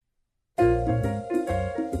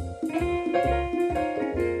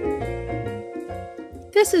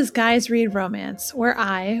This is Guys Read Romance, where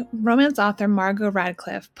I, romance author Margot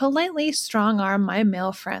Radcliffe, politely strong-arm my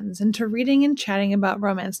male friends into reading and chatting about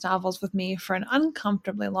romance novels with me for an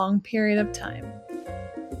uncomfortably long period of time.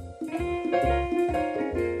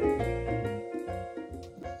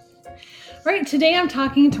 Right, today I'm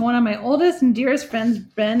talking to one of my oldest and dearest friends,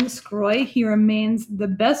 Ben Sgroi. He remains the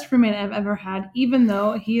best roommate I've ever had, even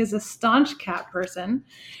though he is a staunch cat person.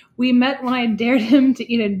 We met when I dared him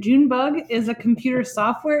to eat a June bug, is a computer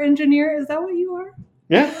software engineer. Is that what you are?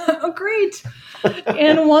 Yeah. Oh, great.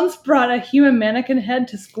 And once brought a human mannequin head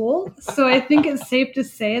to school. So I think it's safe to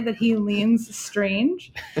say that he leans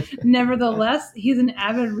strange. Nevertheless, he's an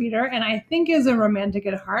avid reader and I think is a romantic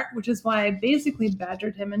at heart, which is why I basically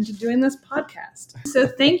badgered him into doing this podcast. So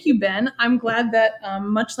thank you, Ben. I'm glad that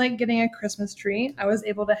much like getting a Christmas tree, I was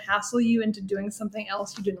able to hassle you into doing something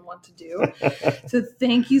else you didn't want to do. So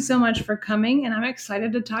thank you so much for coming, and I'm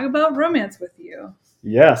excited to talk about romance with you.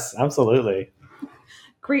 Yes, absolutely.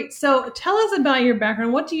 Great. So tell us about your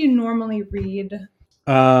background. What do you normally read?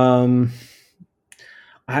 I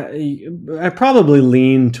probably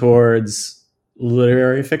lean towards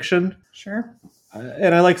literary fiction. Sure.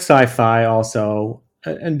 And I like sci-fi also.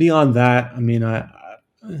 And beyond that, I mean, I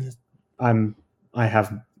don't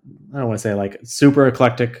want to say like super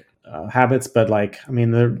eclectic habits, but like, I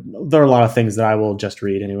mean, there are a lot of things that I will just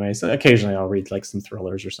read anyway. So occasionally I'll read like some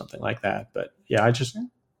thrillers or something like that. But yeah, I just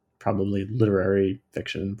probably literary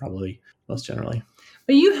fiction, probably most generally.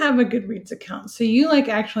 But you have a Goodreads account, so you like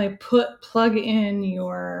actually plug in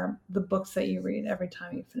the books that you read every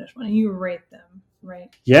time you finish one, and you rate them,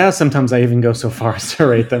 right? Yeah, sometimes I even go so far as to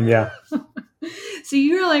rate them. Yeah. So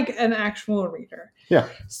you're like an actual reader. Yeah.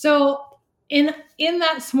 So in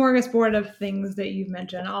that smorgasbord of things that you've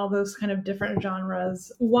mentioned, all those kind of different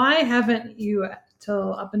genres, why haven't you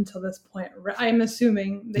up until this point? I'm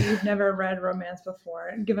assuming that you've never read romance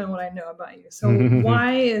before, given what I know about you. So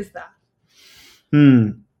why is that?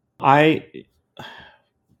 I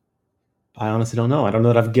honestly don't know. I don't know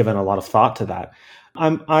that I've given a lot of thought to that.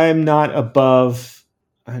 I'm not above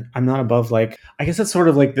like, I guess it's sort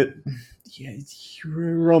of like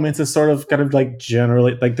romance is sort of kind of like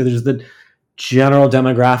generally like there's the general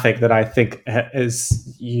demographic that I think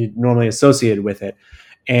is normally associated with it.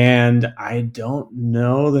 And I don't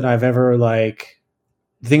know that I've ever like,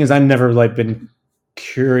 the thing is I've never like been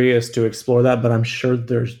curious to explore that, but I'm sure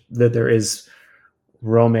there is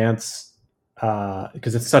romance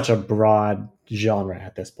because it's such a broad genre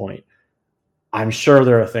at this point. I'm sure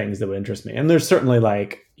there are things that would interest me. And there's certainly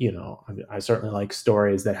like, I certainly like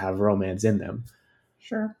stories that have romance in them.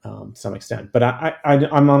 Sure. To some extent. But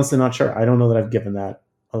I'm honestly not sure. I don't know that I've given that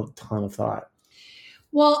a ton of thought.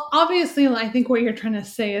 Well, obviously, I think what you're trying to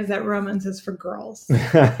say is that romance is for girls.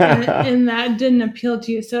 and that didn't appeal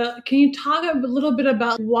to you. So can you talk a little bit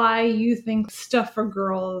about why you think stuff for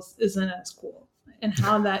girls isn't as cool and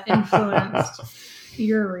how that influenced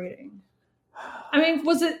your reading? I mean,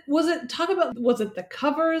 was it the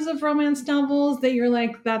covers of romance novels that you're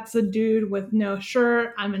like, that's a dude with no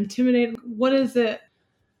shirt, I'm intimidated? What is it?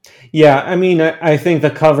 Yeah, I mean, I think the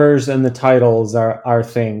covers and the titles are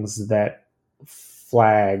things that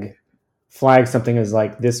flag something as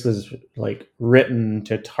like, this was like written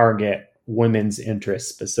to target women's interests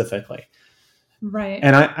specifically. Right.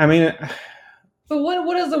 And I mean... But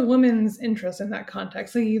what is a woman's interest in that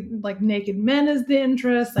context? Like naked men is the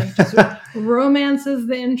interest, like just romance is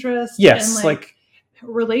the interest. Yes, and like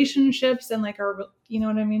relationships and like you know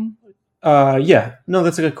what I mean? Yeah. No,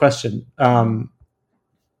 that's a good question.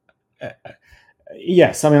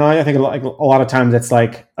 Yes, I mean, I think like a lot of times it's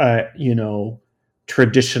like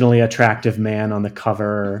traditionally attractive man on the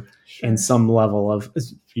cover. Sure. In some level of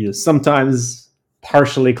sometimes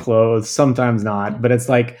partially clothed, sometimes not, but it's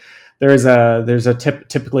like there's a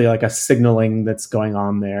typically like a signaling that's going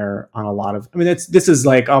on there on a lot of, I mean, this is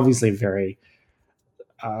like obviously very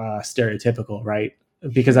stereotypical, right?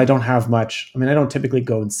 Because I don't have much, I mean, I don't typically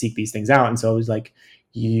go and seek these things out. And so it was like,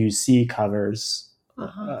 you see covers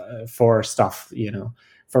for stuff,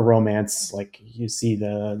 for romance, like you see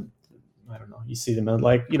them in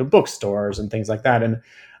like, bookstores and things like that. And,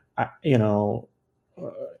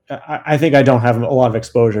 I think I don't have a lot of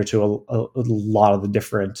exposure to a lot of the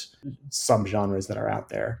different subgenres that are out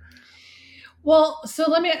there. Well,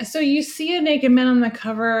 so you see a naked man on the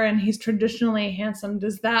cover and he's traditionally handsome.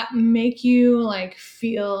 Does that make you like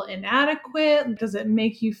feel inadequate? Does it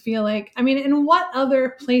make you feel like, I mean, in what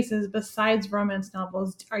other places besides romance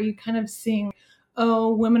novels are you kind of seeing,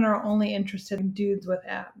 oh, women are only interested in dudes with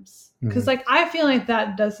abs? Because like, I feel like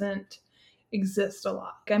that doesn't exist a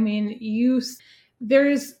lot. I mean,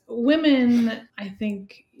 there's women, I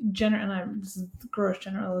think, and this is gross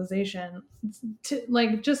generalization,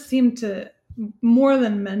 just seem to, more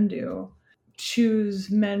than men do,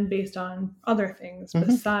 choose men based on other things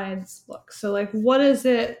besides looks. So like, what is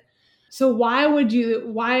it? So why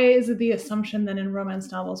is it the assumption that in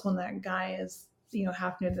romance novels, when that guy is,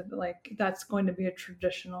 half nude, that like that's going to be a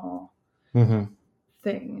traditional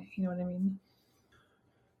thing? You know what I mean?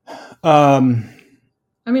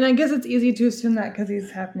 I mean, I guess it's easy to assume that because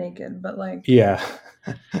he's half naked, but like, yeah.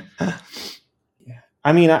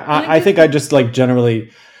 I mean, I think I just like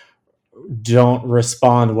generally don't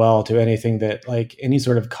respond well to anything that like any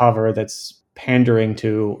sort of cover that's pandering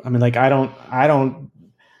to. I mean, like I don't.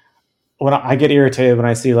 When I get irritated when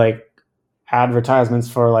I see like advertisements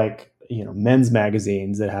for like men's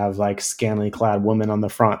magazines that have like scantily clad women on the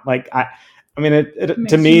front. Like I mean, it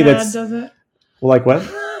to me that's does it? Like what?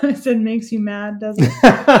 I said makes you mad, does it?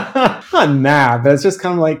 Not mad, but it's just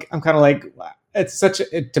kind of like I'm kind of like it's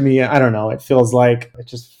to me. I don't know. It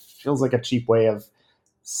just feels like a cheap way of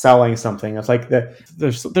selling something. It's like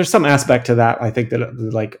there's some aspect to that. I think that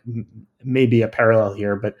like maybe a parallel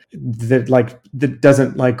here, but that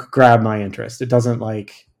doesn't like grab my interest. It doesn't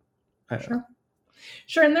like.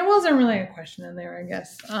 Sure, and there wasn't really a question in there, I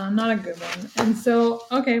guess. Not a good one. And so,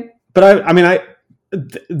 okay. But I mean,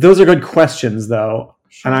 those are good questions, though.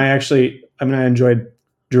 Sure. And I enjoyed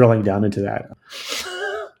drilling down into that.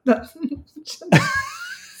 That's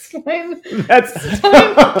fine. That's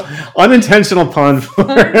fine. Unintentional pun. It's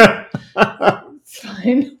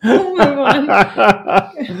fine. We'll move on.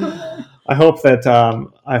 I hope that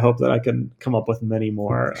I can come up with many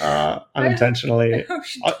more unintentionally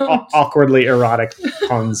awkwardly erotic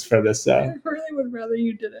puns for this. I really would rather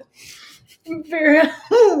you did it. I'm very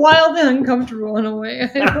wild and uncomfortable in a way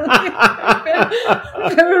I've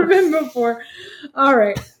ever been before. All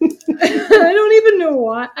right. I don't even know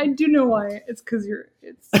why. I do know why. It's because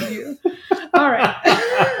it's you. All right.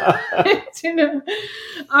 I do know.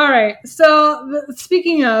 All right. So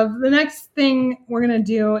speaking of, the next thing we're going to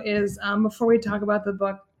do is, before we talk about the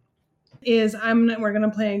book, is we're going to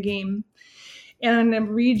play a game. And I'm going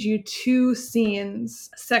to read you 2 scenes,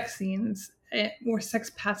 sex scenes, or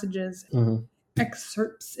sex passages,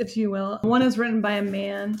 excerpts, if you will. One is written by a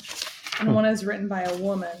man, and one is written by a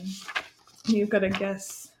woman. You've got to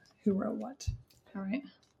guess who wrote what. All right.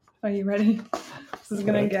 Are you ready? This is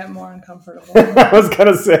going to get more uncomfortable. I was going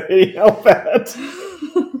to say, I'll bet.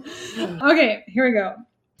 Okay, here we go.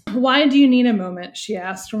 Why do you need a moment? She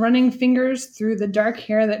asked, running fingers through the dark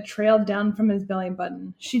hair that trailed down from his belly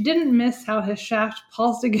button. She didn't miss how his shaft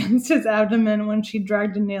pulsed against his abdomen when she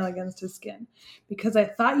dragged a nail against his skin. Because I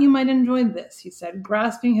thought you might enjoy this, he said,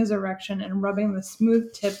 grasping his erection and rubbing the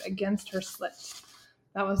smooth tip against her slit.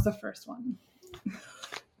 That was the first one.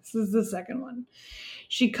 This is the second one.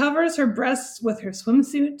 She covers her breasts with her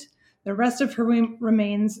swimsuit. The rest of her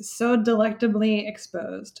remains so delectably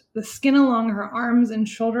exposed. The skin along her arms and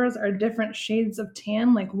shoulders are different shades of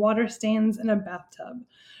tan, like water stains in a bathtub.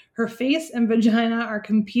 Her face and vagina are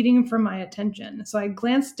competing for my attention, so I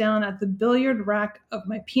glanced down at the billiard rack of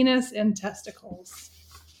my penis and testicles.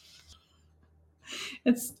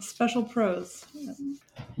 It's special prose.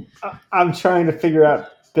 I'm trying to figure out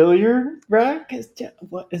billiard rack.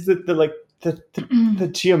 What is it? The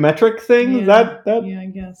geometric thing? Yeah, Is that? Yeah, I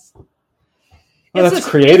guess. Oh, that's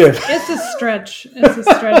creative. It's a stretch. It's a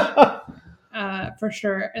stretch, for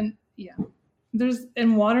sure. And yeah,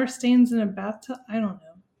 and water stains in a bathtub. I don't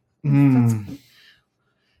know.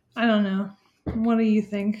 I don't know. What do you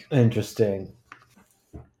think? Interesting.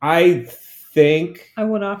 I think I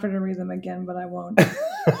would offer to read them again, but I won't.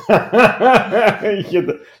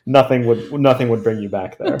 Nothing would bring you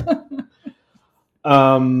back there.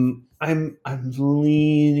 I'm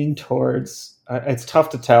leaning towards. It's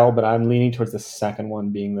tough to tell, but I'm leaning towards the second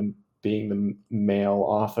one being the male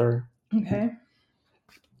author. Okay.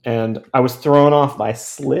 And I was thrown off by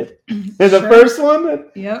slit in the first one.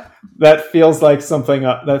 Yep. That feels like something.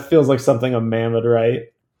 That feels like something a man would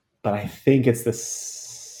write, but I think it's the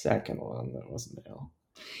second one that was male.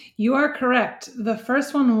 You are correct. The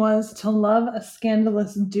first one was "To Love a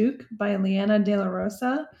Scandalous Duke" by Liana de la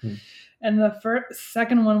Rosa. And the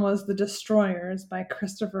second one was "The Destroyers" by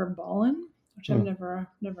Christopher Bolin, which I've never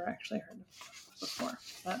actually heard of before.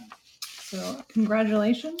 So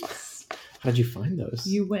congratulations. How did you find those?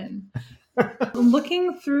 You win.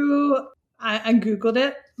 Looking through, I Googled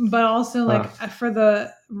it, but also for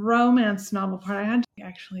the romance novel part, I had to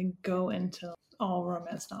actually go into all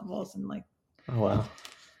romance novels and oh wow.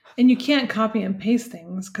 And you can't copy and paste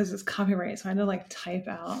things because it's copyright, so I had to type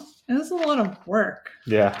out. And it's a lot of work.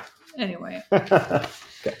 Yeah. Anyway.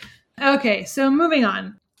 Okay, so moving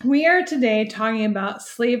on. We are today talking about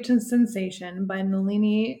Slave to Sensation by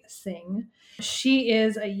Nalini Singh. She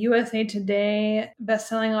is a USA Today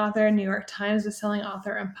bestselling author, New York Times bestselling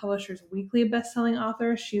author, and Publishers Weekly bestselling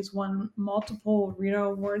author. She's won multiple Rita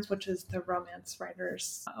Awards, which is the Romance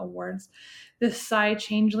Writers Awards. This Psy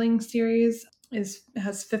Changeling series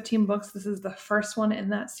has 15 books. This is the first one in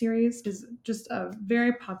that series. She's just a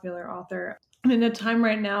very popular author. And in a time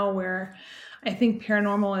right now where I think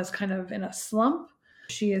paranormal is kind of in a slump,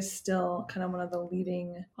 she is still kind of one of the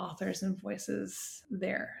leading authors and voices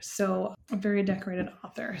there. So a very decorated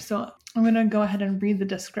author. So I'm going to go ahead and read the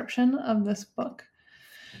description of this book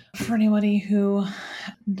for anybody who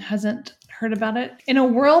hasn't heard about it. In a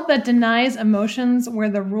world that denies emotions, where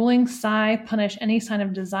the ruling Psy punish any sign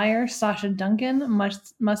of desire, Sasha Duncan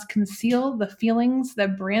must conceal the feelings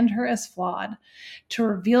that brand her as flawed. To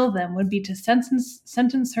reveal them would be to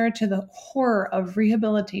sentence her to the horror of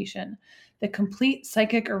rehabilitation, the complete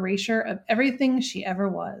psychic erasure of everything she ever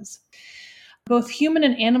was. Both human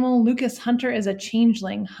and animal, Lucas Hunter is a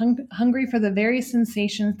changeling, hungry for the very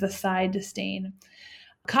sensations the Psy disdain.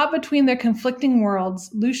 Caught between their conflicting worlds,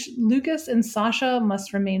 Lucas and Sasha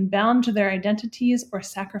must remain bound to their identities or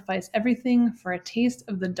sacrifice everything for a taste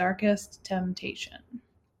of the darkest temptation.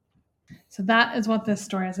 So that is what this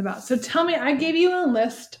story is about. So tell me, I gave you a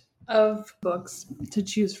list of books to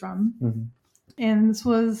choose from, and this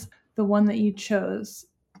was the one that you chose.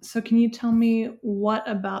 So can you tell me what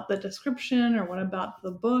about the description or what about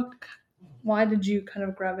the book? Why did you kind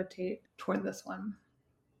of gravitate toward this one?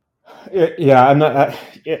 Yeah, I'm not.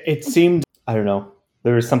 It seemed, I don't know,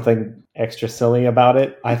 there was something extra silly about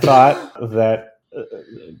it. I thought that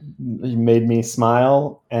it made me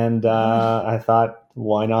smile, and I thought,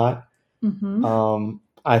 why not?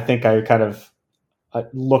 I think I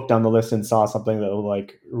looked on the list and saw something that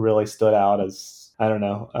like really stood out as, I don't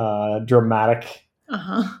know, dramatic,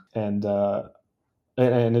 and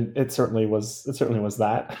it certainly was. It certainly was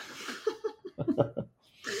that.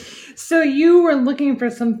 So you were looking for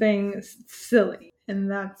something silly,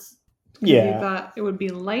 and that's you thought it would be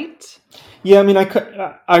light. Yeah, I mean,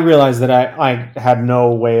 I realized that I had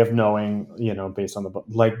no way of knowing, based on the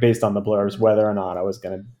blurbs, whether or not I was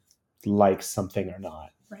going to like something or not.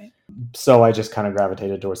 Right. So I just kind of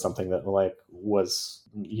gravitated towards something that like was,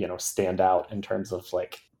 stand out in terms of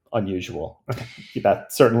like unusual.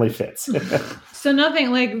 That certainly fits. So nothing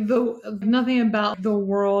about the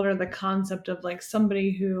world or the concept of like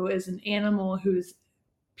somebody who is an animal who's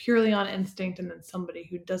purely on instinct, and then somebody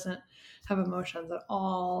who doesn't have emotions at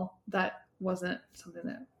all. That wasn't something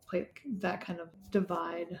that played that kind of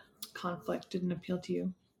divide, conflict didn't appeal to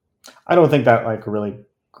you. I don't think that like really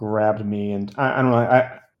grabbed me, and I don't know.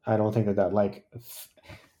 I don't think that like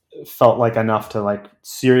felt like enough to like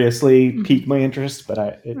seriously pique my interest,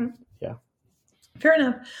 but yeah. Fair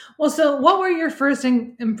enough. Well, so what were your first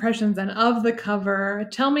impressions then of the cover?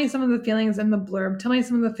 Tell me some of the feelings in the blurb. Tell me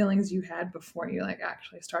some of the feelings you had before you like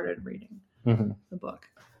actually started reading the book.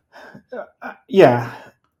 Yeah,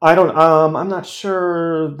 I don't. I'm not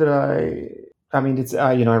sure that I mean, it's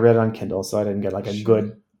I read it on Kindle, so I didn't get like a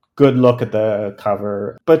good look at the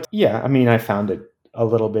cover. But yeah, I mean, I found it a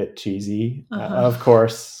little bit cheesy. Of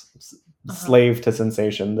course, Slave to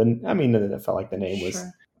Sensation. Then I mean, it felt like the name was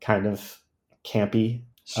kind of campy.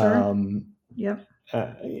 Yep.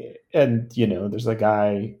 And there's a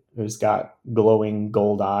guy who's got glowing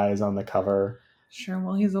gold eyes on the cover. Sure.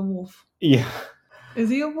 Well, he's a wolf. Yeah. Is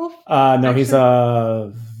he a wolf? No, he's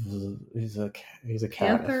a cat.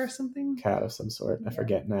 Panther or something? Cat of some sort. I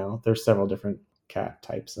forget now. There's several different cat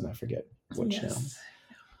types, and I forget which now.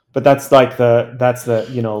 But that's like like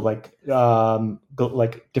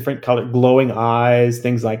different color, glowing eyes,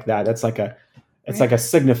 things like that. That's like it's like a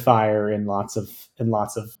signifier in lots of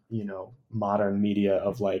modern media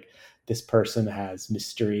of like this person has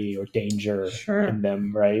mystery or danger in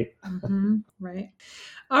them, right? Right.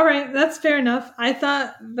 All right, that's fair enough. I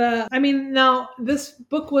thought now this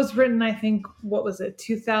book was written, I think, what was it,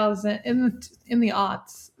 2000 in the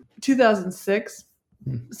aughts, 2006.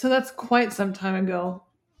 So that's quite some time ago.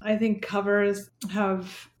 I think covers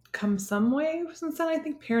have come some way since then. I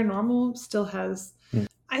think Paranormal still has.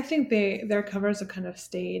 I think their covers have kind of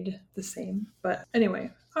stayed the same. But anyway,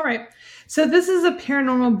 all right. So this is a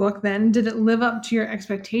paranormal book then. Did it live up to your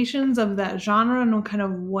expectations of that genre and kind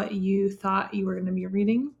of what you thought you were going to be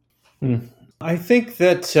reading? I think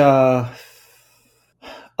that a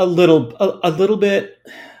little bit.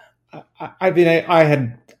 I mean,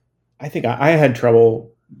 I think I had trouble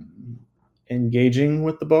engaging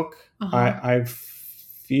with the book. I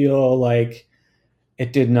feel like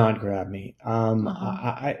it did not grab me.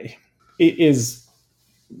 It is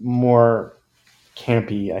more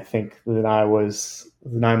campy, I think, that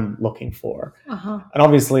I'm looking for. Uh-huh. And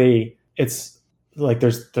obviously it's like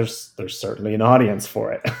there's certainly an audience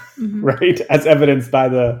for it, Mm-hmm. right? As evidenced by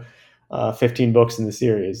the 15 books in the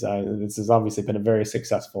series. This has obviously been a very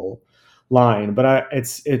successful line, but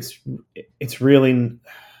it's really,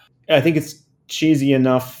 I think it's cheesy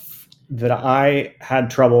enough that I had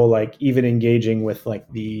trouble like even engaging with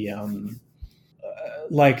like the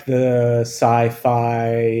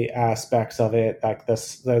sci-fi aspects of it. Like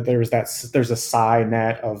there's a sci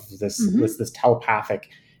net of this telepathic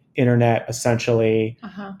internet essentially,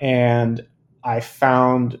 Uh-huh. and I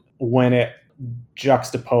found when it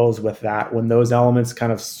juxtaposed with that, when those elements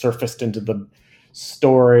kind of surfaced into the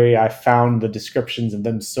story, I found the descriptions of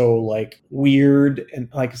them so like weird and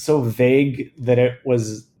like so vague that it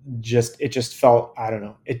just felt, I don't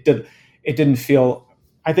know, it didn't feel,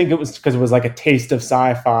 I think it was because it was like a taste of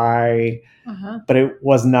sci-fi, Uh-huh. but it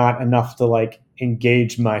was not enough to like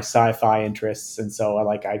engage my sci-fi interests, and so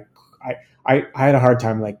I had a hard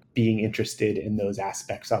time like being interested in those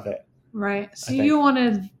aspects of it. Right. So you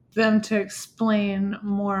wanted them to explain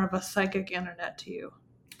more of a psychic internet to you.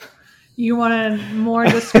 You wanted more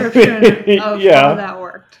description of how that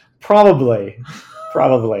worked. Probably.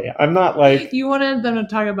 I'm not like... You wanted them to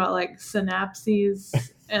talk about like synapses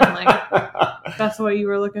and like that's what you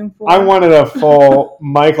were looking for. I wanted a full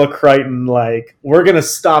Michael Crichton, like, we're going to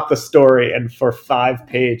stop the story and for 5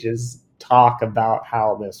 pages talk about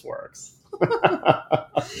how this works.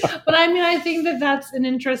 But I mean, I think that that's an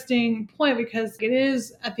interesting point because it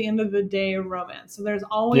is, at the end of the day, a romance. So there's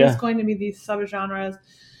always going to be these subgenres,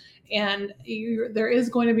 and there is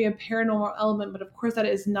going to be a paranormal element, but of course that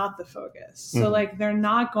is not the focus. So like they're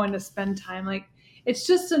not going to spend time, like it's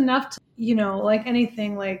just enough to, you know, like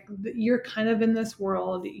anything, like you're kind of in this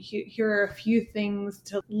world. Here are a few things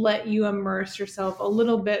to let you immerse yourself a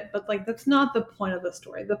little bit, but like that's not the point of the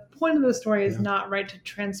story. The point of the story is not to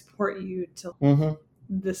transport you to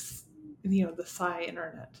this, you know, the sci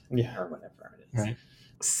internet or whatever it is. Right.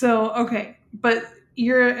 So okay, but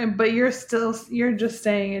you're just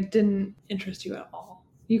saying it didn't interest you at all.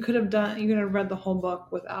 You could have read the whole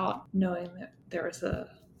book without knowing that there was a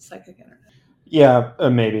psychic internet. Yeah,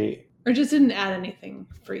 maybe. Or just didn't add anything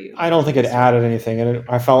for you. I don't think it added anything, and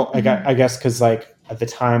I felt like I guess because like at the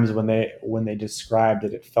times when they described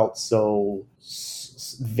it, it felt so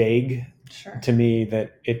vague to me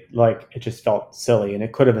that it just felt silly, and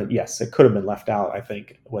it could have been left out, I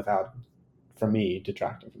think, without, for me,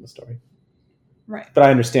 detracting from the story. Right. But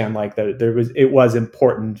I understand like it was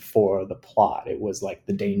important for the plot. It was like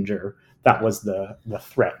the danger. That was the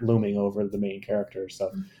threat looming over the main character.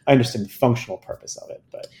 So I understand the functional purpose of it.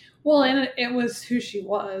 But well, and it was who she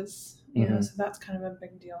was, you know, so that's kind of a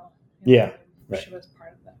big deal. You know, right. She was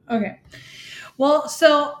part of that. Okay. Well,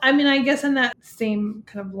 so, I mean, I guess in that same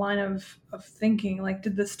kind of line of thinking, like,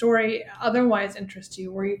 did the story otherwise interest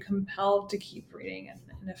you? Were you compelled to keep reading? And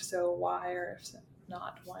if so, why? Or if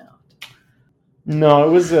not, why not? No,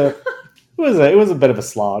 it was a bit of a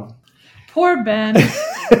slog. Poor Ben.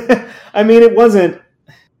 I mean, it wasn't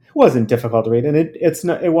difficult to read, and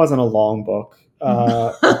it wasn't a long book.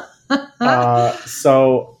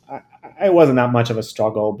 So it wasn't that much of a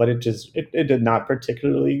struggle, but it did not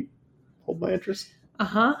particularly hold my interest.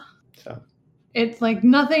 So it's like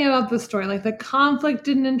nothing about the story, like the conflict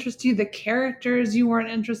didn't interest you, the characters you weren't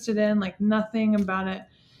interested in, like nothing about it.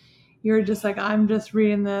 You were just like, I'm just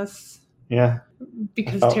reading this. Yeah.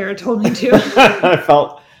 Because Tara told me to.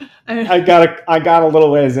 I got a little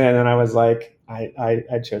ways in, and I was like,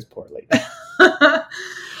 I chose poorly.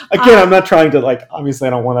 Again, I'm not trying to like. Obviously,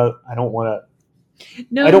 I don't want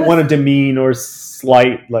to demean or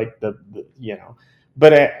slight like the you know.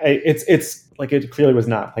 But it's like it clearly was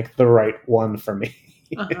not like the right one for me.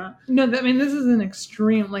 No, I mean this is an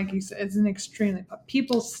extreme, like you said, it's an extreme. But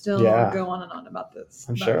people still go on and on about this.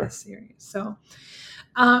 I'm sure. This series.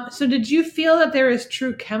 So did you feel that there is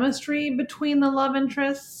true chemistry between the love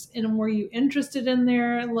interests, and were you interested in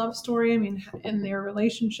their love story? I mean, in their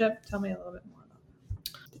relationship? Tell me a little bit more about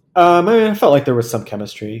that. I mean, I felt like there was some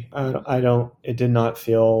chemistry. It did not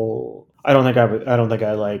feel. I don't think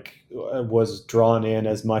I like was drawn in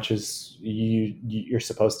as much as you're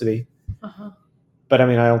supposed to be. But I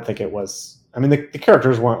mean, I don't think it was. I mean, the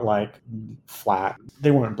characters weren't like flat.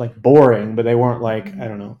 They weren't like boring, but they weren't like, I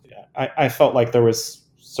don't know. I felt like there was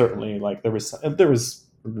certainly like there was a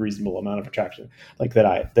reasonable amount of attraction like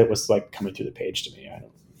that was like coming through the page to me. I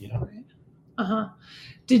don't, you know. Right.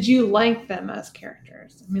 Did you like them as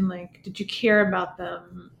characters? I mean, like, did you care about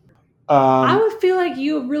them? I would feel like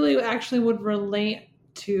you really actually would relate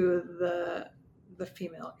to the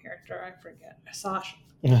female character. I forget, Sasha.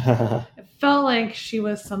 It felt like she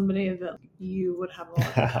was somebody that you would have a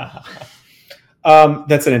lot of fun.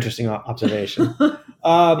 That's an interesting observation.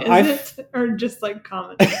 Is it? Or just like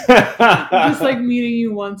common? Just like meeting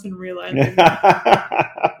you once and realizing.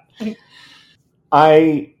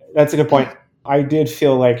 That's a good point. I did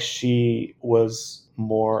feel like she was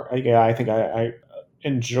more, yeah, I think I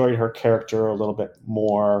enjoyed her character a little bit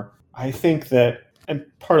more. I think that, and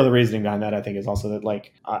part of the reasoning behind that, I think, is also that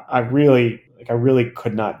like I really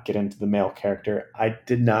could not get into the male character. I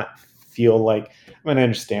did not feel like, I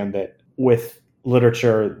understand that with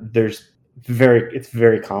literature, it's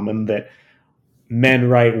very common that men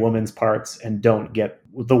write women's parts and don't get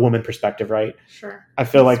the woman perspective right. Sure. I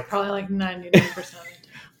feel it's like probably like 99%.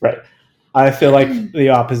 Right. I feel like the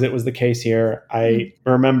opposite was the case here. I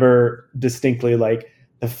remember distinctly like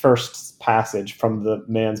the first passage from the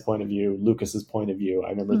man's point of view, Lucas's point of view.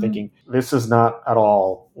 I remember thinking, this is not at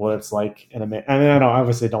all what it's like in a man. I mean, I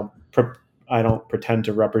don't pretend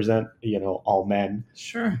to represent, all men.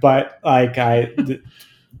 Sure. But like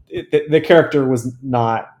the character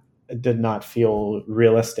did not feel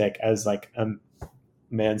realistic as like a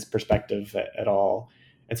man's perspective at all.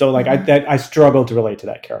 And so like I struggled to relate to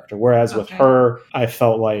that character. Whereas with her, I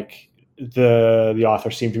felt like the author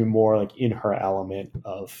seemed to be more like in her element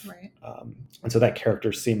of, and so that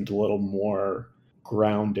character seemed a little more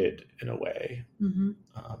grounded in a way.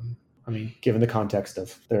 I mean, given the context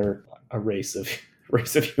of they're a race of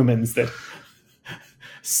humans that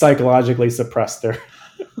psychologically suppress their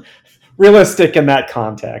realistic in that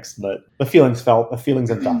context, but the feelings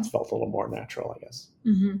and thoughts felt a little more natural, I guess.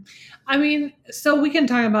 I mean, so we can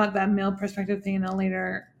talk about that male perspective thing in a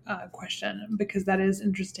later question, because that is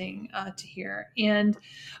interesting to hear.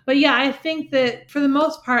 But yeah, I think that for the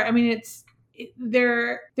most part, I mean,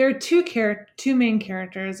 there are two main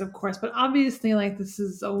characters, of course, but obviously, like, this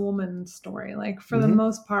is a woman's story. Like, for the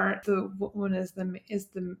most part, the woman is the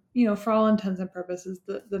for all intents and purposes,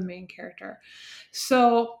 the main character.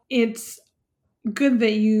 So it's good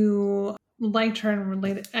that you liked her and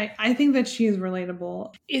related. I think that she is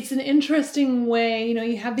relatable. It's an interesting way,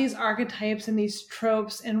 you have these archetypes and these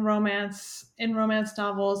tropes in romance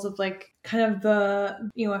novels of like kind of the,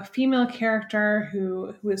 a female character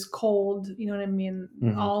who is cold, you know what I mean?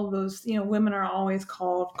 All of those, women are always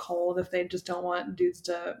called cold if they just don't want dudes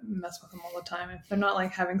to mess with them all the time. If they're not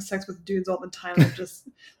like having sex with dudes all the time,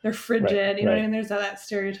 they're frigid, you know what I mean? There's that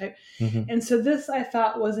stereotype. And so this, I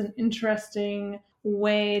thought, was an interesting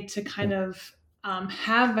way to kind of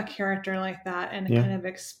have a character like that and kind of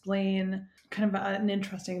explain kind of an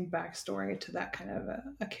interesting backstory to that kind of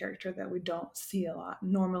a character that we don't see a lot.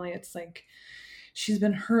 Normally it's like she's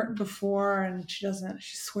been hurt before and she's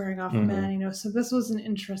swearing off men, so this was an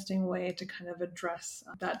interesting way to kind of address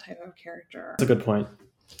that type of character. That's a good point.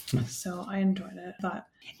 So I enjoyed it.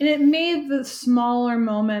 And it made the smaller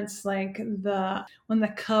moments, like when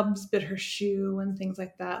the cubs bit her shoe and things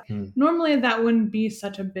like that. Normally that wouldn't be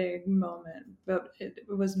such a big moment, but it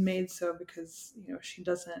was made so because she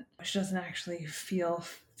doesn't actually feel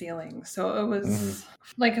feelings. So it was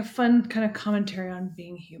like a fun kind of commentary on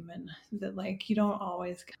being human. That like you don't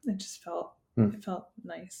always. It just felt it felt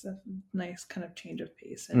nice, a nice kind of change of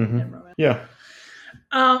pace in romance. Yeah.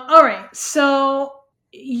 All right, so.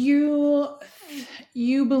 You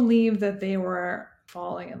believe that they were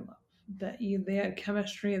falling in love, that they had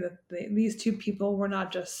chemistry, that these two people were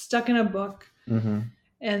not just stuck in a book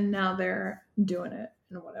and now they're doing it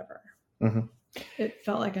and whatever. It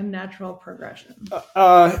felt like a natural progression.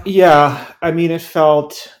 Yeah, I mean, it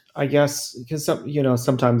felt, I guess, because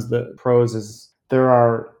sometimes the prose is, there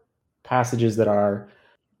are passages that are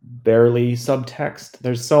barely subtext.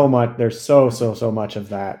 There's so much of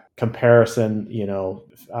that comparison,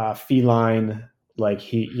 feline, like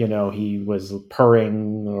he was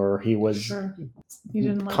purring or he was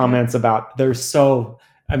comments about, it was so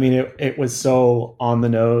on the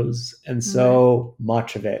nose and so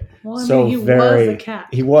much of it. Well, he was a cat.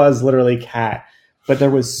 He was literally cat, but there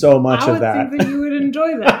was so much of that. I would think that you would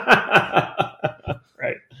enjoy that.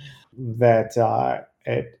 Right. That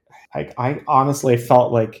I honestly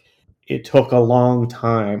felt like it took a long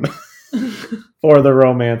time for the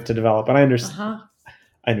romance to develop. And I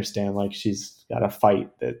understand like she's got to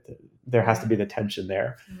fight, that there has to be the tension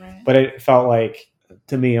there. Right. But it felt like,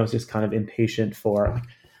 to me, I was just kind of impatient for, like,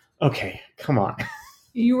 okay, come on.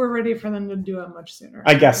 You were ready for them to do it much sooner.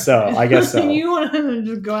 I guess so. You wanted them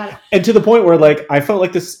to just go at it. And to the point where, like, I felt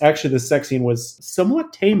like this sex scene was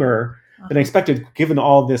somewhat tamer than I expected, given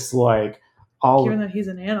all this, like, given that he's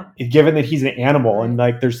an animal, and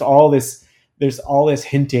like there's all this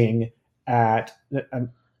hinting at,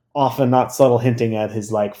 often not subtle hinting at,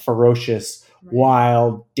 his like ferocious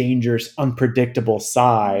wild, dangerous, unpredictable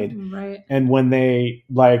side. Right. And when they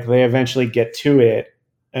eventually get to it,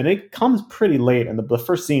 and it comes pretty late, and the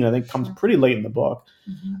first scene I think comes pretty late in the book.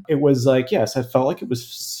 Mm-hmm. It was like, yes, I felt like it was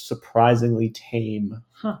surprisingly tame.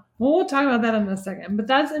 Huh. Well, we'll talk about that in a second, but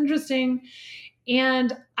that's interesting.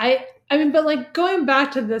 And I mean, but like going back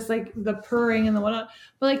to this, like the purring and the whatnot,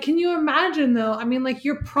 but like, can you imagine though? I mean, like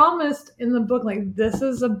you're promised in the book, like this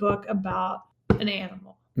is a book about an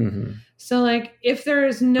animal. Mm-hmm. So like, if there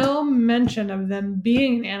is no mention of them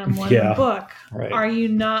being an animal in the book, are you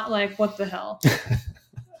not like, what the hell?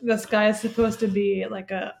 This guy is supposed to be like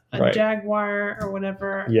a jaguar or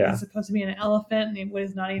whatever. Yeah. He's supposed to be an elephant and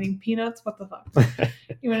he's not eating peanuts. What the fuck?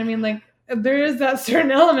 You know what I mean? Like there is that certain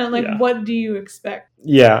element. Like what do you expect?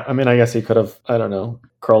 Yeah. I mean, I guess he could have, I don't know,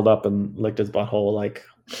 curled up and licked his butthole like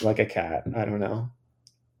a cat. I don't know.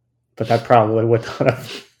 But that probably would not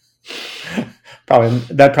have.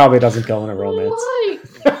 That probably doesn't go in a romance. Why?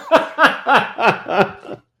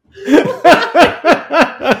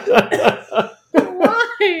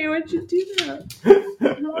 Why'd you do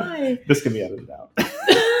that? Why? This can be edited out. I'm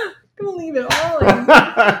gonna leave it all in.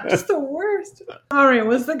 Just the worst. All right,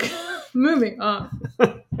 moving on?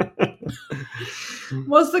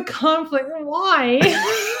 What's the conflict? Why?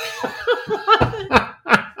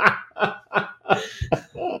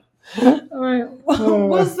 All right.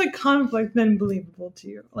 Was the conflict then believable to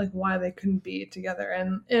you? Like why they couldn't be together,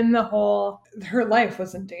 and in the whole, her life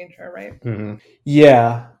was in danger, right? Mm-hmm.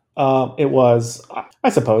 Yeah. It was, I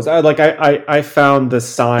suppose. I found the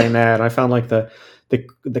sign ad. I found like the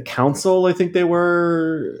council. I think they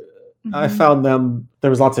were. Mm-hmm. I found them.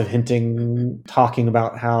 There was lots of hinting, talking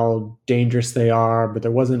about how dangerous they are, but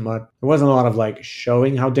there wasn't much. There wasn't a lot of like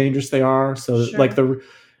showing how dangerous they are. So like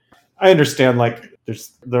I understand like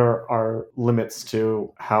there are limits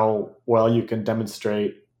to how well you can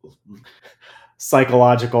demonstrate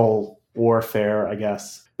psychological warfare, I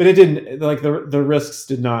guess. But it didn't, like the risks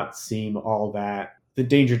did not seem all that, the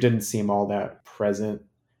danger didn't seem all that present.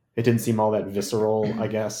 It didn't seem all that visceral, I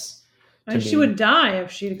guess. And she would die if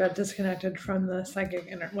she got disconnected from the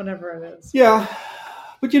psychic whatever it is. Yeah.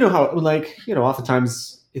 But you know how, like,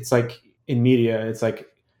 oftentimes it's like in media, it's like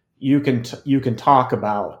you can talk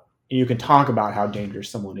about how dangerous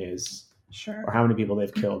someone is. Sure. Or how many people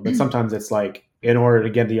they've killed. But sometimes it's like, in order to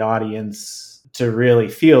get the audience to really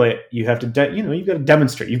feel it, you have to, you've got to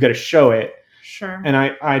demonstrate, you've got to show it. Sure. And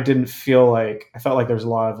I didn't feel like, I felt like there was a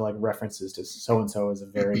lot of like references to so-and-so as a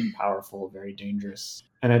very powerful, very dangerous.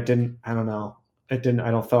 And I felt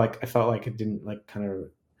like it didn't like kind of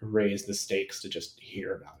raise the stakes to just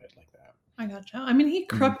hear about it like that. I gotcha. I mean, he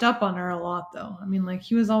crept up on her a lot though. I mean, like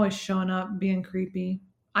he was always showing up, being creepy.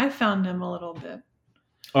 I found him a little bit.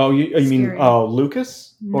 Oh, you mean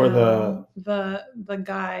Lucas or the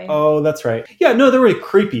guy? Oh, that's right. Yeah, no, they were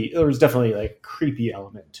creepy. There was definitely like creepy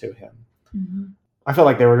element to him. Mm-hmm. I felt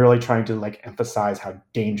like they were really trying to like emphasize how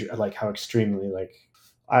extremely like,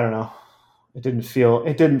 I don't know. It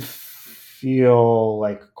didn't feel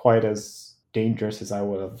like quite as dangerous as I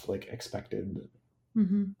would have like expected.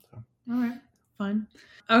 Mm-hmm. So. All right, fine.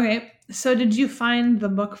 Okay, so did you find the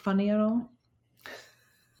book funny at all?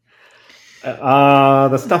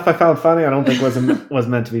 The stuff I found funny, I don't think was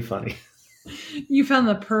meant to be funny. You found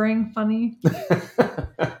the purring funny?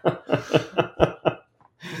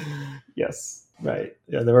 Yes, right.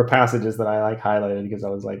 Yeah, there were passages that I like highlighted because I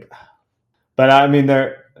was like, but I mean,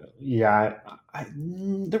 there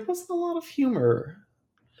wasn't a lot of humor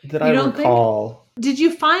that I recall. Did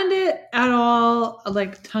you find it at all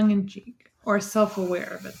like tongue in cheek or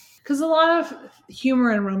self-aware of it? Because a lot of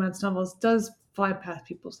humor in romance novels does fly past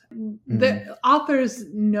people's head. Mm-hmm. The authors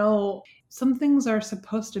know some things are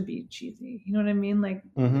supposed to be cheesy. You know what I mean? Like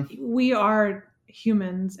we are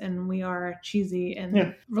humans and we are cheesy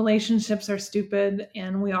and relationships are stupid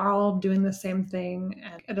and we are all doing the same thing.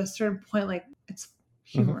 And at a certain point, like it's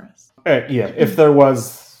humorous. If there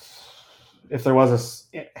was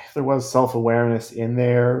self-awareness in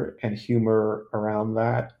there and humor around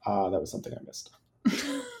that, that was something I missed.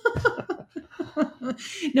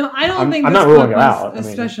 No, I don't think I'm not ruling it out.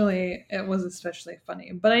 It was especially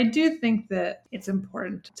funny, but I do think that it's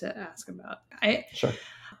important to ask about. Sure.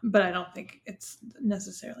 But I don't think it's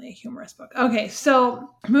necessarily a humorous book. Okay, so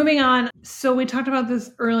moving on. So we talked about this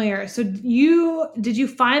earlier. So did you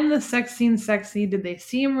find the sex scenes sexy? Did they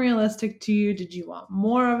seem realistic to you? Did you want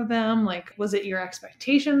more of them? Like, was it your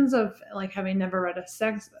expectations of like having never read a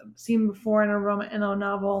sex scene before in a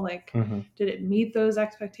novel? Like, did it meet those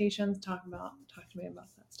expectations? Talk to me about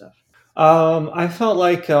that stuff. I felt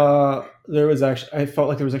like there was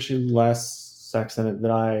actually less sex in it than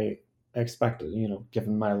I expected,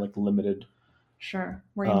 given my like limited Sure.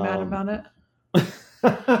 Were you mad about it?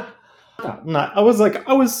 I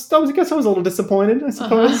guess I was a little disappointed, I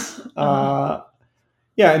suppose.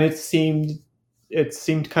 Yeah, and it seemed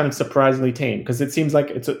kind of surprisingly tame, because it seems like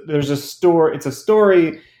it's a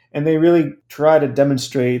story, and they really try to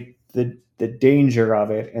demonstrate the danger of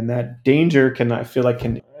it, and that danger I feel like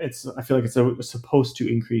it's supposed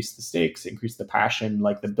to increase the stakes, increase the passion,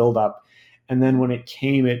 like the build up, and then when it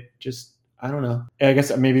came, it just, I don't know. I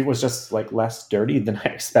guess maybe it was just like less dirty than I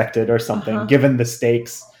expected or something, given the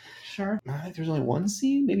stakes. Sure. I think there's only one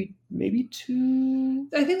scene, maybe two.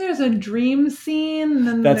 I think there's a dream scene, and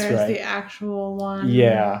then That's there's right. the actual one.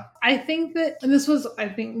 Yeah. I think that, and this was, I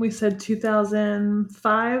think we said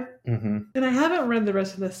 2005, and I haven't read the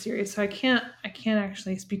rest of the series, so I can't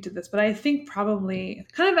actually speak to this, but I think probably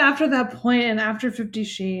kind of after that point and after 50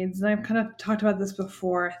 Shades, and I've kind of talked about this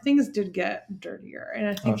before, things did get dirtier, and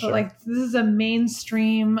I think that like this is a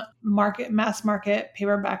mainstream mass market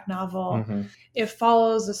paperback novel. It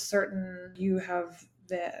follows a certain, you have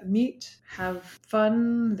they meet, have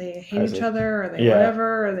fun, they hate each other, or they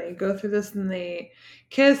whatever, or they go through this and they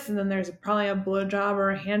kiss, and then there's probably a blowjob or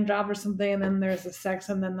a hand job or something, and then there's the sex,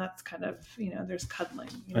 and then that's kind of, there's cuddling.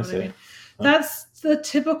 You know what I mean? That's the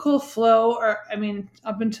typical flow, or I mean,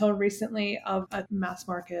 up until recently, of a mass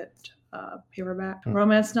market paperback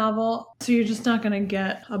romance novel. So you're just not going to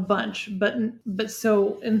get a bunch, but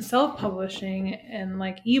so in self-publishing and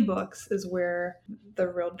like ebooks is where the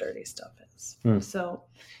real dirty stuff is. So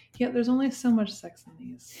yeah, there's only so much sex in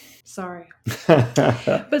these. Sorry.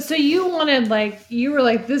 But so you were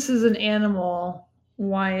like, this is an animal.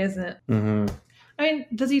 Why isn't? I mean,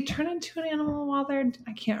 does he turn into an animal while they're?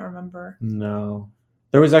 I can't remember. No.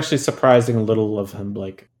 There was actually surprising little of him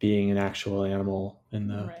like being an actual animal in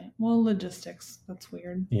the... Right. Well, logistics. That's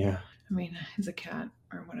weird. Yeah. I mean, he's a cat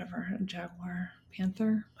or whatever, a jaguar,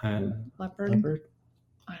 panther, leopard.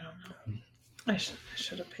 I don't know. I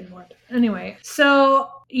should have paid more attention. Anyway, so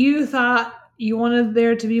you thought you wanted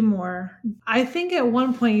there to be more. I think at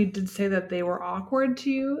one point you did say that they were awkward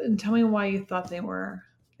to you, and tell me why you thought they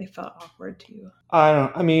felt awkward to you.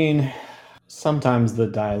 I mean, sometimes the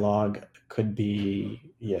dialogue could be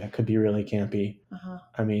really campy.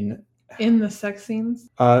 I mean, in the sex scenes?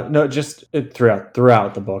 No, just throughout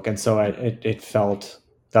the book, and so it felt,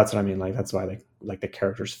 that's what I mean. Like that's why the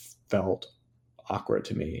characters felt awkward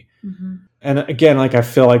to me. And again, like I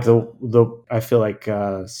feel like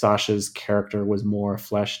Sasha's character was more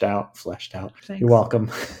fleshed out. Thanks. You're welcome.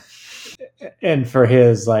 And for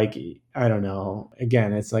his, like, I don't know.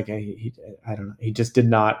 Again, it's like I don't know. He just did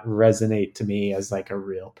not resonate to me as like a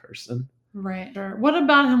real person. Right. Sure. What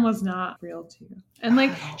about him was not real to you? And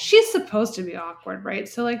like, she's supposed to be awkward, right?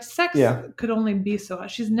 So like, sex could only be so hot.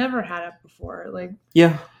 She's never had it before. Like,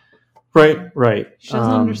 yeah. Right. She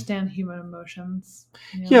doesn't understand human emotions.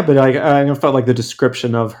 Yeah, but I felt like the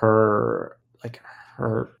description of her, like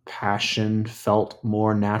her passion, felt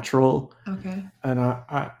more natural. Okay. And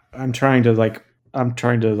I'm trying to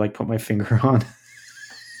put my finger on.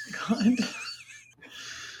 God.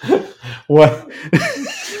 What?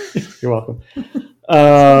 You're welcome.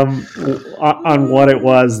 On what it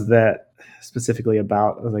was that specifically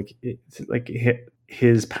about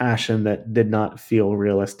his passion that did not feel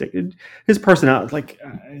realistic. His personality, like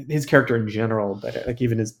his character in general, but like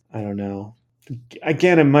even his, I don't know.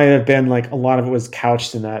 Again, it might have been like a lot of it was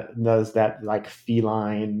couched in that like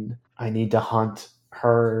feline, I need to hunt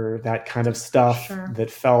her, that kind of stuff. Sure. That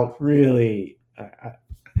felt really, I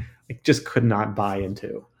just could not buy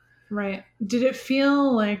into. Right. Did it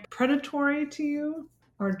feel like predatory to you,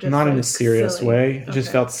 or just not like in a serious silly? way? It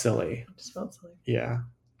just felt silly. Yeah.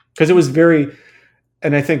 Because it was very.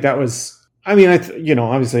 And I think that was, I mean,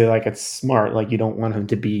 obviously, like, it's smart. Like, you don't want him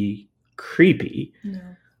to be creepy. No.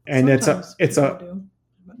 And sometimes it's a, do,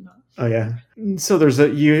 but not. Oh yeah. So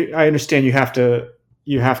I understand you have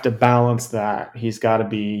to balance that. He's got to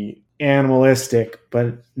be animalistic,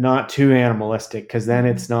 but not too animalistic. Cause then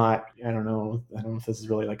it's not, I don't know if this is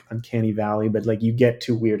really like uncanny valley, but like you get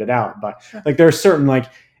too weirded out. But like, there are certain like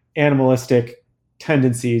animalistic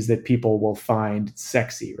tendencies that people will find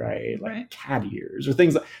sexy, right? Like cat ears or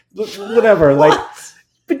things like whatever. Like,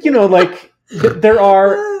 but like there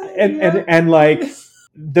are and like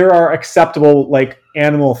there are acceptable like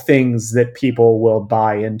animal things that people will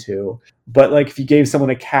buy into. But like if you gave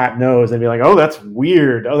someone a cat nose, they'd be like, "Oh, that's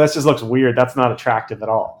weird. Oh, that just looks weird. That's not attractive at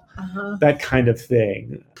all." That kind of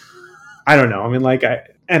thing. I don't know. I mean, like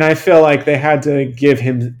I feel like they had to give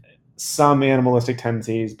him some animalistic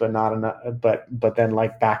tendencies, but not enough. But then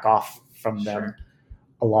like back off from them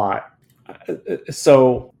a lot.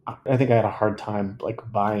 So I think I had a hard time like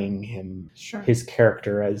buying Sure. his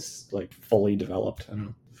character as like fully developed. I don't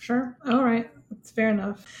know. Sure. All right. That's fair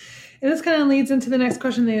enough. And this kind of leads into the next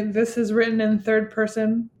question. This is written in third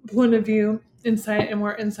person point of view inside, and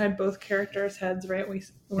we're inside both characters' heads, right?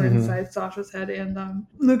 We're inside Sasha's head and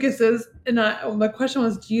Lucas's. And the question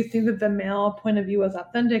was, do you think that the male point of view was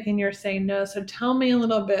authentic? And you're saying no. So tell me a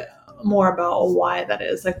little bit more about why that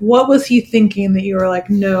is. Like, what was he thinking that you were like,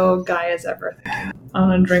 no guy is ever thinking? I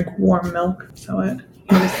want to drink warm milk. So it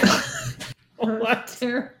was What?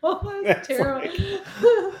 terrible. It was terrible.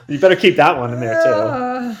 You better keep that one in there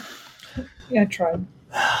too. Yeah, I tried.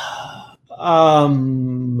 I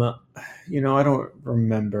don't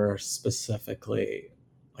remember specifically.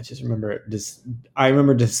 I just remember I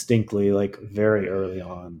remember distinctly, like very early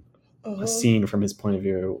on, a scene from his point of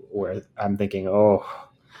view where I'm thinking, oh,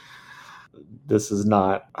 this is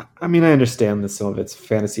not. I mean, I understand that some of it's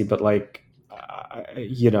fantasy, but like,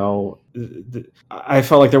 I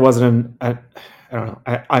felt like there wasn't I don't know.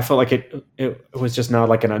 I felt like it was just not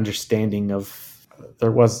like an understanding of.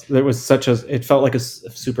 There was it felt like a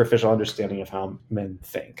superficial understanding of how men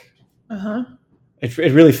think. It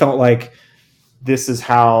really felt like this is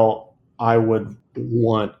how I would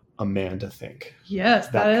want a man to think. Yes,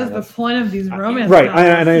 that is the point of these romance right novels.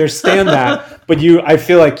 and I understand that, but I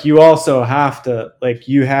feel like you also have to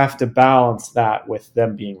balance that with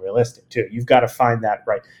them being realistic too. You've got to find that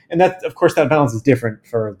right, and that, of course, that balance is different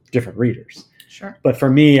for different readers. Sure. But for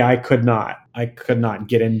me, I could not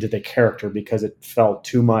get into the character because it felt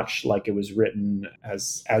too much like it was written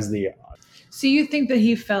as the. So you think that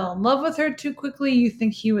he fell in love with her too quickly? You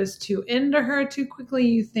think he was too into her too quickly?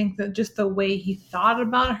 You think that just the way he thought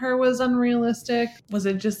about her was unrealistic? Was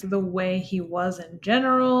it just the way he was in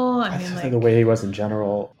general? I mean, like, the way he was in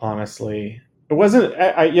general, honestly. It wasn't.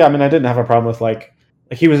 I didn't have a problem with like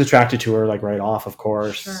he was attracted to her like right off, of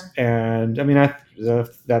course. Sure. And I mean,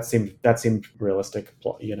 that seemed realistic,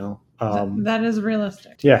 that is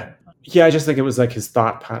realistic. Yeah. Yeah, I just think it was like his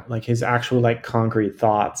thought, like his actual like concrete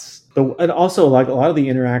thoughts. And also like a lot of the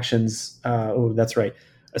interactions. That's right.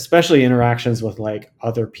 Especially interactions with like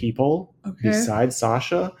other people besides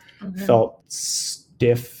Sasha felt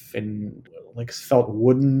stiff and like felt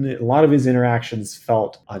wooden. A lot of his interactions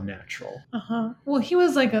felt unnatural. Well, he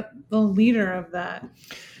was like the leader of that.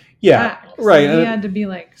 Yeah, so right. He had to be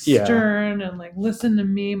like stern and like, listen to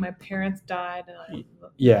me. My parents died, and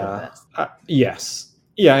yes.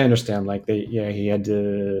 Yeah, I understand. Like he had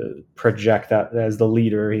to project that as the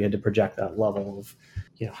leader. He had to project that level of,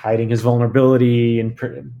 hiding his vulnerability. And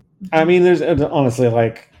I mean, there's honestly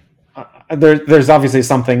like there's obviously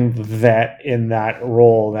something that in that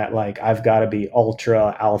role that like I've got to be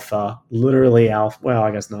ultra alpha, literally alpha. Well,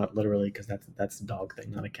 I guess not literally, because that's a dog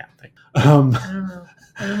thing, not a cat thing. I don't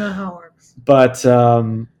know how it works. But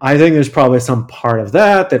I think there's probably some part of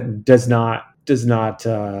that does not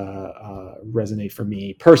resonate for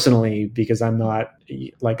me personally, because I'm not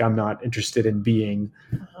interested in being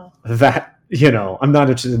that. I'm not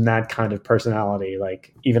interested in that kind of personality.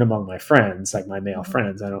 Like even among my friends, like my male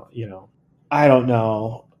friends, I don't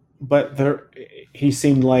know. But he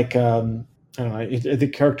seemed like I don't know. The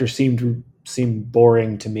character seemed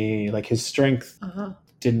boring to me. Like his strength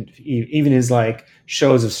didn't, even his like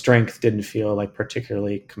shows of strength didn't feel like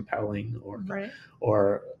particularly compelling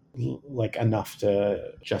or like enough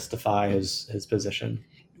to justify his position.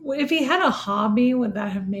 If he had a hobby, would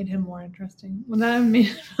that have made him more interesting? Would that have made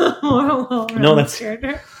him more well-rounded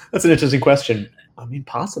character? That's an interesting question. I mean,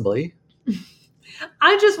 possibly.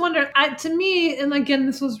 I just wonder. To me, and again,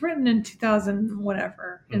 this was written in 2000,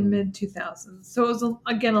 whatever, in mid 2000s. So it was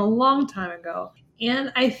again a long time ago,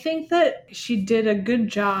 and I think that she did a good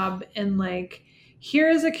job in like, here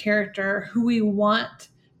is a character who we want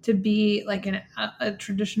to be like a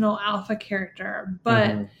traditional alpha character,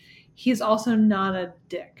 but he's also not a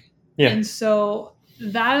dick. Yeah. And so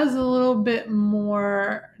that is a little bit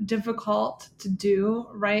more difficult to do,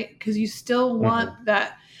 right? Because you still want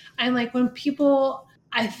that. And like when people,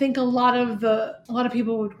 I think a lot of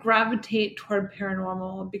people would gravitate toward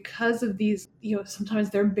paranormal because of these, sometimes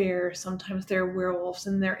they're bears, sometimes they're werewolves,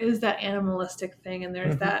 and there is that animalistic thing, and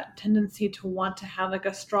there's that tendency to want to have like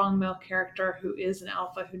a strong male character who is an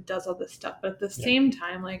alpha, who does all this stuff. But at the same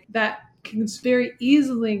time, like that can very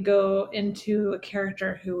easily go into a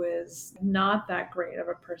character who is not that great of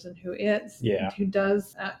a person, who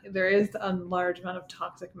does, there is a large amount of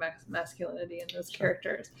toxic masculinity in those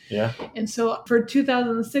characters. Yeah. And so for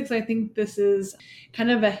 2006, I think this is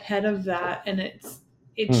kind of ahead of that. And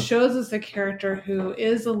it shows us a character who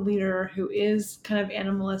is a leader, who is kind of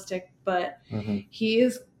animalistic, but he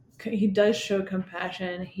is he does show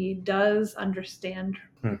compassion. He does understand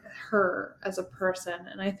her as a person,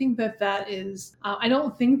 and I think that is. I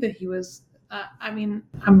don't think that he was. I mean,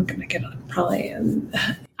 I'm gonna get on probably.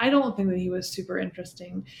 I don't think that he was super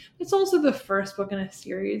interesting. It's also the first book in a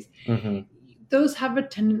series. Those have a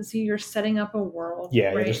tendency. You're setting up a world.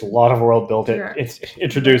 Yeah, right? there's a lot of world built. It's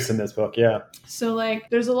introduced in this book. Yeah. So like,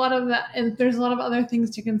 there's a lot of that, and there's a lot of other things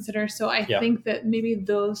to consider. So I think that maybe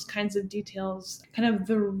those kinds of details, kind of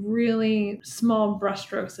the really small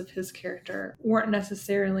brushstrokes of his character, weren't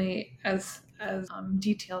necessarily as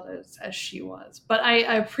detailed as she was. But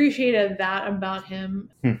I appreciated that about him.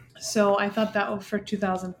 So I thought that for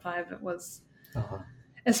 2005, it was.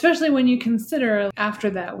 Especially when you consider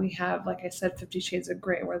after that we have, like I said, 50 Shades of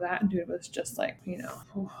Grey, where that dude was just like,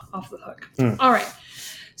 off the hook. All right.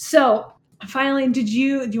 So finally, do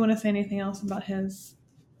you want to say anything else about his?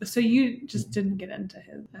 So you just didn't get into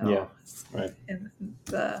his at all, right? In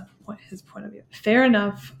his point of view. Fair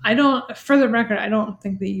enough. For the record, I don't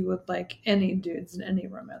think that you would like any dudes in any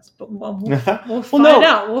romance, but we'll find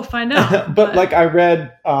out. We'll find out. but like I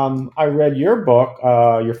read your book,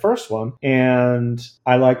 your first one, and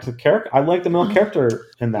I liked the character. I liked the male character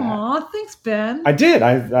in that. Aw, thanks, Ben. I did.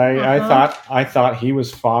 I thought he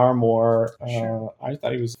was far more. I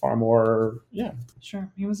thought he was far more. Yeah. Sure,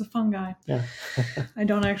 he was a fun guy. Yeah. I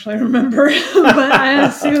don't actually remember, but I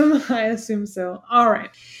assume so. All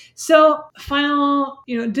right. So, final,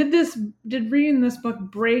 did reading this book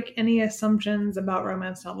break any assumptions about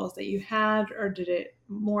romance novels that you had, or did it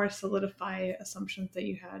more solidify assumptions that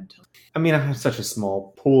you had? I mean, I have such a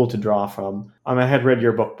small pool to draw from. I had read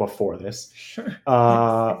your book before this. Sure.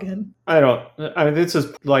 Again. This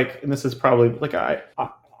is probably like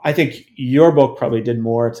I think your book probably did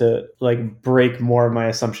more to like break more of my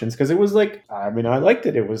assumptions, because it was like, I liked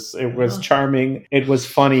it. It was charming. It was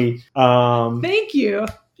funny. Thank you.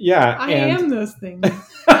 Yeah, I am those things.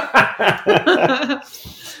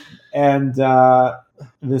 And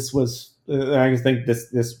this was, I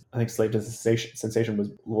think Slave to Sensation was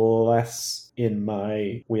less in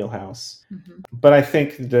my wheelhouse. But I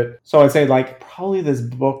think that, so I'd say like probably this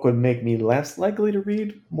book would make me less likely to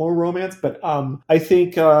read more romance. But I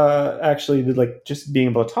think actually like just being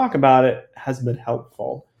able to talk about it has been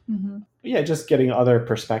helpful. Yeah, just getting other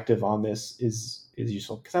perspective on this is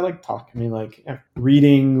useful, because I like talking.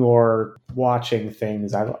 Reading or watching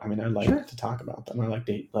things. I like to talk about them. I like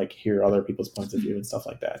to hear other people's points of view and stuff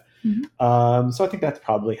like that. So I think that's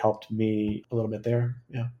probably helped me a little bit there.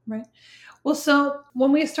 Yeah. Right. Well, so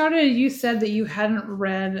when we started, you said that you hadn't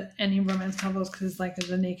read any romance novels because, like, there's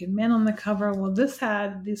a naked man on the cover. Well, this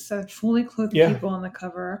had these fully clothed people on the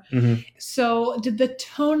cover. So did the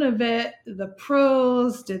tone of it, the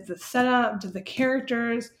prose, did the setup, did the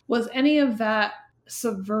characters, was any of that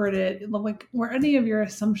subverted? Like, were any of your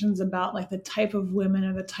assumptions about like the type of women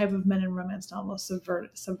or the type of men in romance novels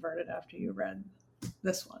subverted after you read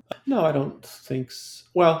this one? No, I don't think so.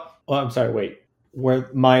 Well, I'm sorry, wait. Were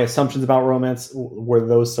my assumptions about romance, were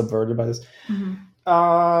those subverted by this?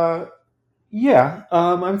 Yeah.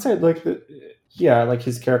 I would say like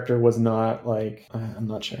his character was not like, I'm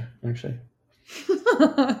not sure actually.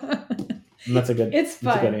 And that's a good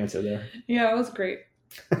answer there. Yeah, it was great.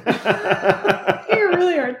 You're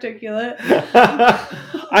really articulate.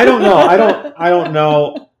 I don't know.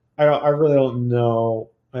 I really don't know.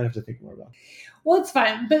 I'd have to think more about it. Well, it's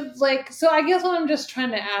fine. But like, so I guess what I'm just trying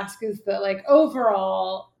to ask is that, like,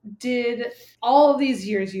 overall, did all of these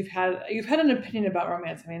years you've had an opinion about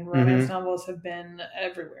romance? I mean, romance novels have been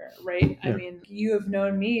everywhere, right? Yeah. I mean, you have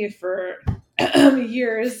known me for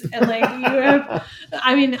years, and like you have,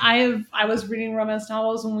 I was reading romance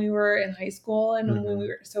novels when we were in high school, and when we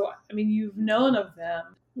were, so I mean, you've known of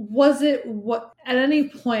them. Was it at any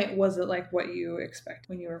point was it like what you expect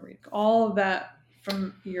when you were reading all of that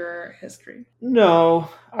from your history? No,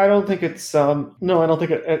 I don't think it's no, I don't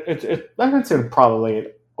think it I would say probably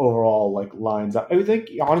overall like lines up. I think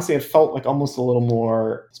honestly it felt like almost a little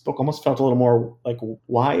more, this book almost felt a little more like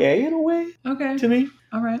YA in a way. Okay. To me.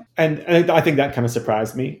 All right. And I think that kind of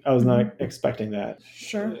surprised me. I was not expecting that.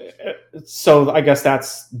 Sure. So I guess that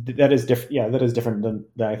is different. Yeah, that is different than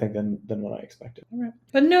what I expected. All right.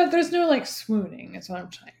 But no, there's no like swooning. That's what I'm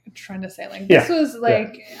trying to say. Like this was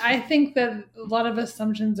like, I think that a lot of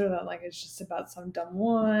assumptions are that like it's just about some dumb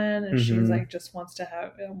woman, and she's like just wants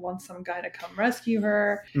some guy to come rescue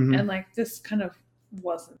her, and like this kind of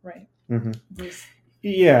wasn't right.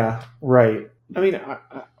 Yeah, right. I mean,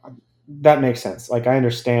 that makes sense. Like, I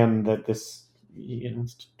understand that this,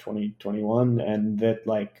 it's 2021, and that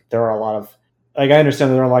like there are a lot of, like, I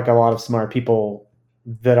understand there are like a lot of smart people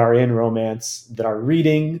that are in romance that are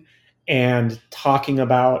reading and talking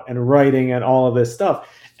about and writing and all of this stuff.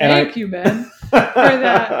 And Thank you, Ben, for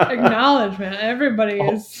that acknowledgement. Everybody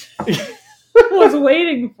was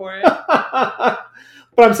waiting for it.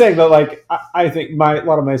 But I'm saying that, like, I think a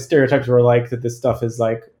lot of my stereotypes were like that this stuff is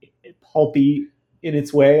like pulpy in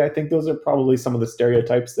its way. I think those are probably some of the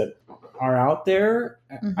stereotypes that are out there.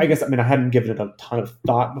 Mm-hmm. I guess, I mean, I hadn't given it a ton of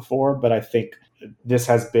thought before, but I think this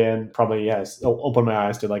has been probably, opened my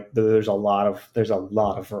eyes to, like, there's a lot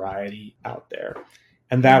of variety out there.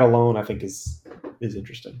 And that alone, I think, is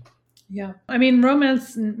interesting. Yeah. I mean,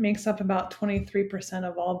 romance makes up about 23%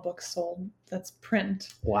 of all books sold. That's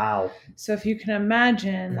print. Wow. So if you can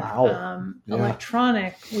imagine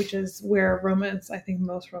electronic, which is where romance, I think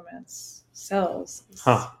most romance sells, is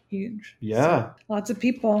huge. Yeah. So lots of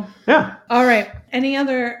people. Yeah. All right. Any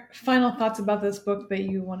other final thoughts about this book that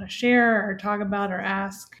you want to share or talk about or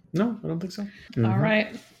ask? No, I don't think so. Mm-hmm. All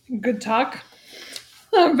right. Good talk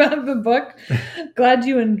about the book. Glad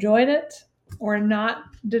you enjoyed it or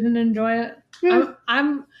didn't enjoy it. Yeah.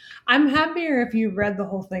 I'm happier if you read the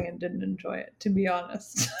whole thing and didn't enjoy it, to be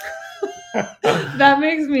honest. That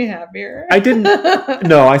makes me happier. I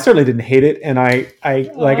certainly didn't hate it, and I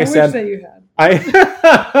wish that you had.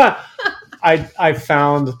 I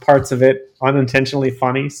found parts of it unintentionally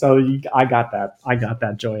funny, so I got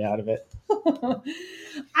that joy out of it.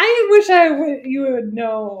 I wish you would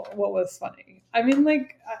know what was funny. I mean,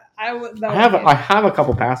 like I have a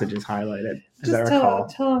couple passages highlighted. Just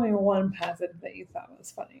tell me one passage that you thought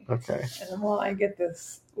was funny. Okay. And then while I get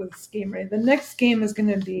this game ready, the next game is going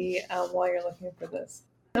to be while you're looking for this.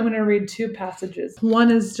 I'm going to read two passages.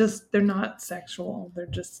 One is just, they're not sexual. They're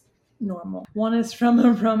just normal. One is from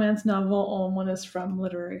a romance novel and one is from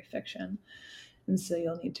literary fiction. And so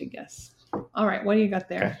you'll need to guess. All right. What do you got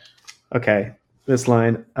there? Okay. This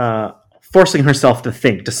line, forcing herself to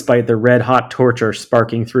think despite the red-hot torture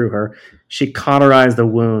sparking through her, she cauterized the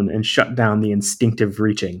wound and shut down the instinctive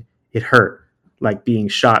reaching. It hurt, like being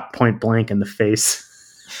shot point blank in the face.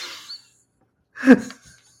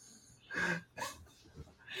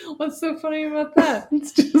 What's so funny about that?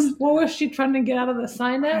 It's just, what was she trying to get out of the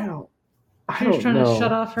sign net? She was trying to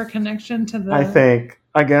shut off her connection to the...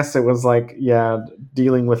 I guess it was like,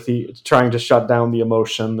 dealing with trying to shut down the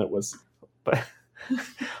emotion that was... But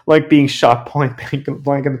like being shot point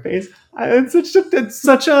blank in the face. It's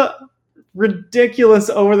such a ridiculous,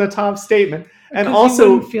 over the top statement, and also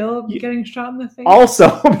you wouldn't feel getting shot in the face.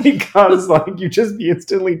 Also, because like you just be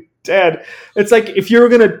instantly dead. It's like if you were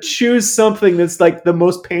gonna choose something that's like the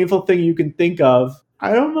most painful thing you can think of.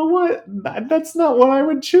 I don't know what. That's not what I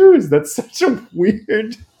would choose. That's such a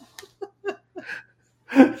weird.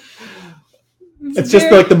 It's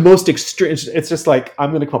just like the most extreme. It's just like I'm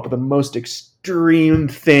going to come up with the most extreme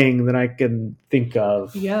thing that I can think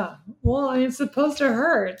of. Yeah. Well, it's supposed to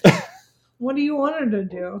hurt. What do you want her to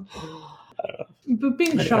do? I don't know. But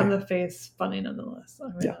being shot in the face, funny nonetheless. I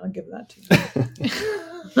mean, I'll give that to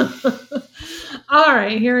you. All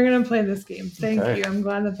right, here we're going to play this game. Thank you. I'm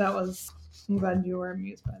glad I'm glad you were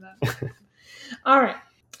amused by that. All right,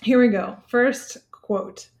 here we go. First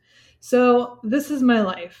quote. So, this is my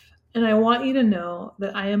life. And I want you to know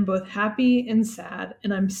that I am both happy and sad,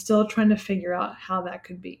 and I'm still trying to figure out how that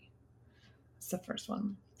could be. That's the first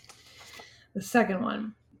one. The second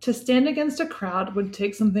one. To stand against a crowd would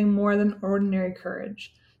take something more than ordinary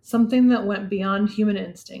courage, something that went beyond human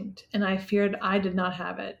instinct, and I feared I did not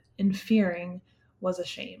have it, and fearing was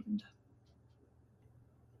ashamed.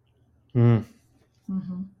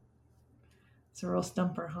 Mm-hmm. It's a real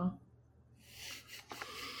stumper, huh?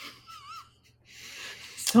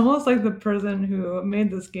 It's almost like the person who made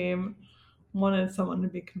this game wanted someone to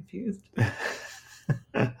be confused.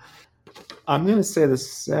 I'm going to say the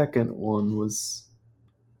second one was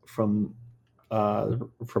from a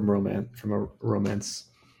romance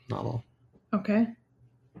novel. Okay.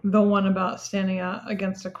 The one about standing out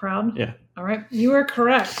against a crowd? Yeah. All right. You are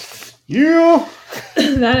correct. Yeah.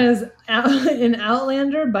 That is in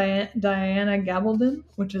Outlander by Diana Gabaldon,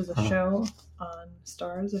 which is a show on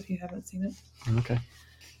Starz if you haven't seen it. Okay.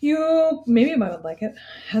 You maybe might like it. It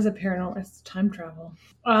has a paranormal, it's time travel.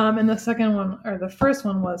 And the second one, or the first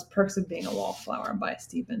one, was Perks of Being a Wallflower by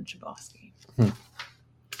Stephen Chbosky.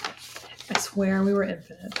 I swear we were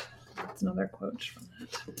infinite. That's another quote from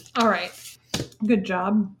that. All right. Good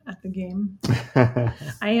job at the game.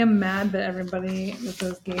 I am mad that everybody with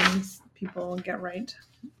those games people get right.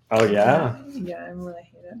 Oh, yeah? Yeah, I really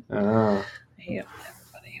hate it. Oh. I hate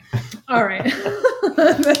everybody. All right.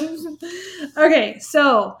 Okay,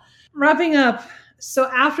 so wrapping up. So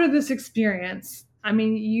after this experience, I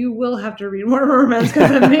mean, you will have to read more romance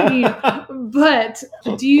because I'm making you. But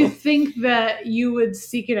do you think that you would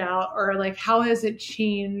seek it out, or like how has it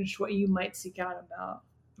changed what you might seek out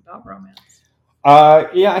about romance?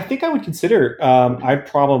 Yeah, I think I would consider. I'd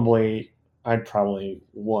probably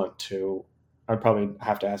want to. I'd probably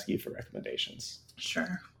have to ask you for recommendations.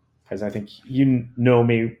 Sure. Because I think you know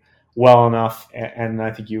me well enough, and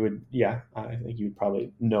I think you would. Yeah, I think you'd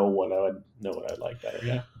probably know what I'd like better.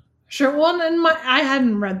 Yeah. Sure. Well, and I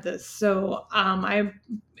hadn't read this, so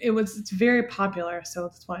it's very popular, so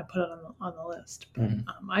that's why I put it on the list. But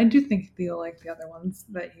I do think you'll like the other ones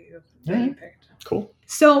that you picked. Cool.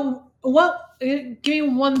 So, give me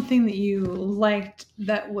one thing that you liked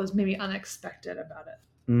that was maybe unexpected about it.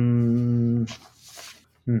 I'm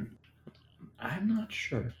not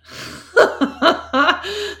sure.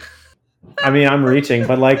 I mean, I'm reaching,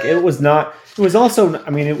 but like it was not. It was also. I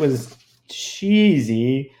mean, it was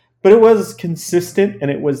cheesy, but it was consistent, and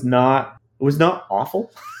it was not. It was not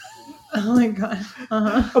awful. Oh my god.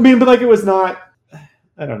 Uh-huh. I mean, but like it was not.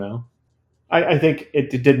 I don't know. I think it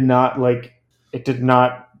did not like. It did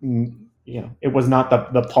not. It was not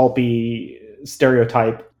the pulpy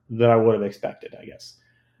stereotype that I would have expected, I guess.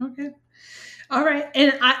 Okay. All right.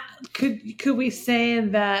 And could we say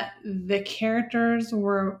that the characters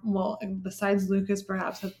were, well, besides Lucas,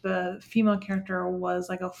 perhaps, that the female character was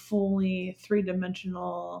like a fully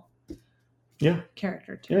three-dimensional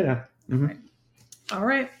character too? Yeah. Mm-hmm. All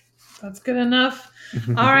right. That's good enough.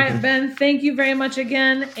 All right, Ben, thank you very much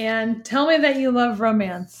again. And tell me that you love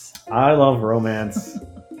romance. I love romance.